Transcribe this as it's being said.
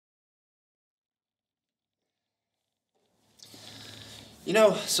You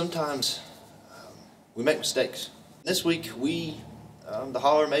know, sometimes we make mistakes. This week, the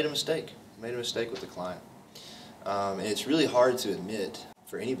Holler made a mistake. Made a mistake with the client. And it's really hard to admit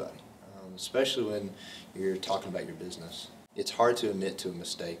for anybody, especially when you're talking about your business. It's hard to admit to a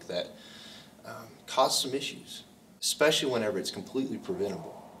mistake that caused some issues, especially whenever it's completely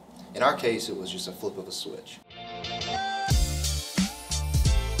preventable. In our case, it was just a flip of a switch.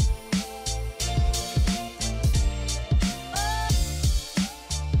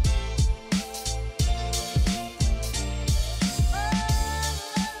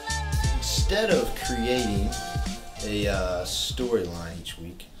 Instead of creating a storyline each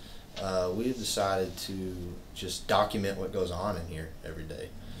week, we've decided to just document what goes on in here every day.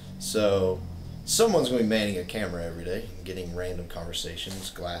 So someone's going to be manning a camera every day, getting random conversations,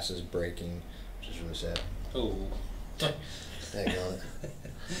 glasses breaking, which is really sad. Oh. Dang on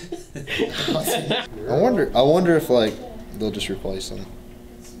it. I wonder if like they'll just replace them.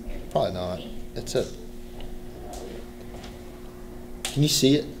 Probably not. That's it. Can you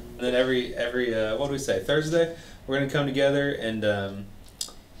see it? And then every what do we say, Thursday, we're going to come together and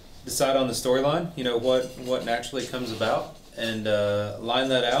decide on the storyline, you know, what naturally comes about, and line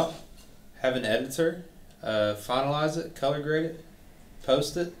that out, have an editor, finalize it, color grade it,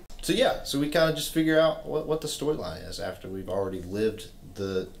 post it. So yeah, so we kind of just figure out what the storyline is after we've already lived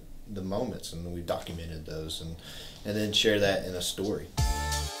the moments, and then we've documented those, and then share that in a story.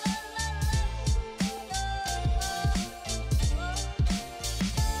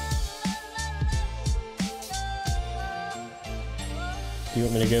 Do you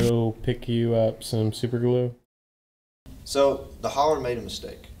want me to go pick you up some super glue? So the Holler made a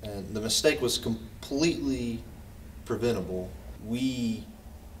mistake, and the mistake was completely preventable. We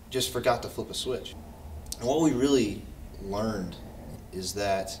just forgot to flip a switch. And what we really learned is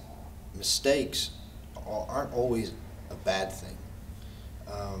that mistakes aren't always a bad thing.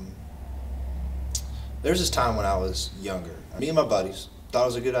 There's this time when I was younger. Me and my buddies thought it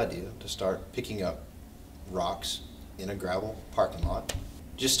was a good idea to start picking up rocks in a gravel parking lot.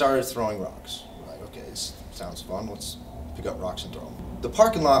 Just started throwing rocks. We're like, okay, this sounds fun. Let's pick up rocks and throw them. The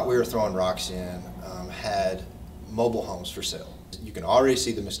parking lot we were throwing rocks in had mobile homes for sale. You can already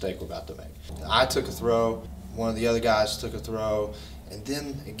see the mistake we're about to make. I took a throw, one of the other guys took a throw, and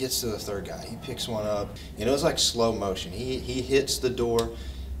then it gets to the third guy. He picks one up, and it was like slow motion. He hits the door,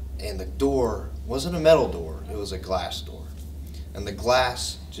 and the door wasn't a metal door, it was a glass door. And the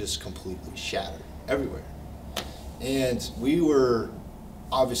glass just completely shattered everywhere. And we were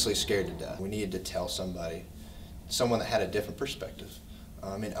obviously scared to death. We needed to tell somebody, someone that had a different perspective,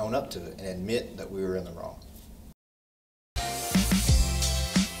 and own up to it and admit that we were in the wrong.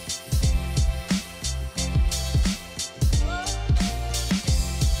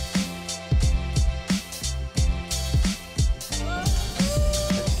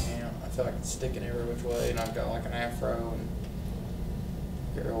 I feel like it's sticking every which way, and I've got like an afro and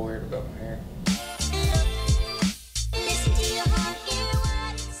get real weird about my hair.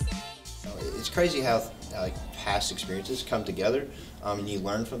 It's crazy how like past experiences come together, and you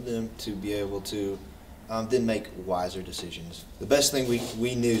learn from them to be able to then make wiser decisions. The best thing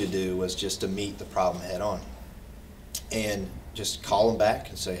we knew to do was just to meet the problem head on, and just call them back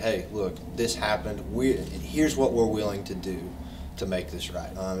and say, hey, look, this happened. And here's what we're willing to do to make this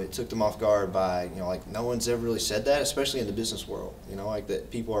right. It took them off guard by, you know, like no one's ever really said that, especially in the business world. You know, like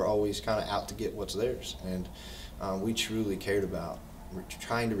that people are always kind of out to get what's theirs, and we truly cared about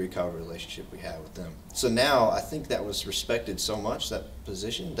trying to recover the relationship we had with them. So now I think that was respected so much, that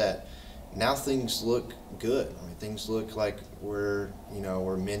position, that now things look good. I mean, things look like we're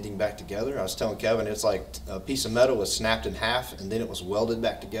mending back together. I was telling Kevin, it's like a piece of metal was snapped in half and then it was welded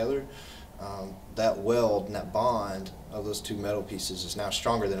back together. That weld and that bond of those two metal pieces is now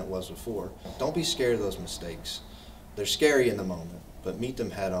stronger than it was before. Don't be scared of those mistakes. They're scary in the moment, but meet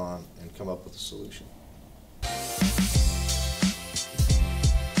them head on and come up with a solution.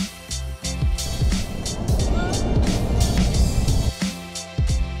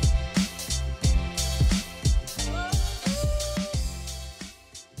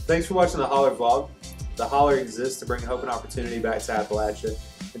 Thanks for watching the Holler vlog. The Holler exists to bring hope and opportunity back to Appalachia.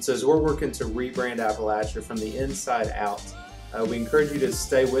 And so as we're working to rebrand Appalachia from the inside out, we encourage you to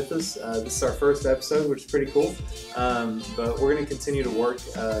stay with us. This is our first episode, which is pretty cool. But we're going to continue to work,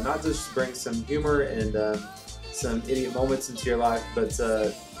 not just to bring some humor and some idiot moments into your life, but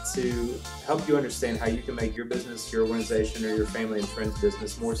to help you understand how you can make your business, your organization, or your family and friends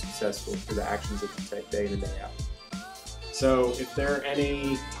business more successful through the actions that you take day in and day out. So if there are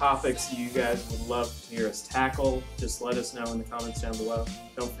any topics you guys would love to hear us tackle, just let us know in the comments down below.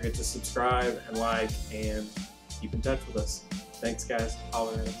 Don't forget to subscribe and like and keep in touch with us. Thanks, guys.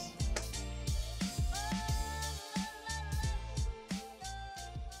 Holler at us.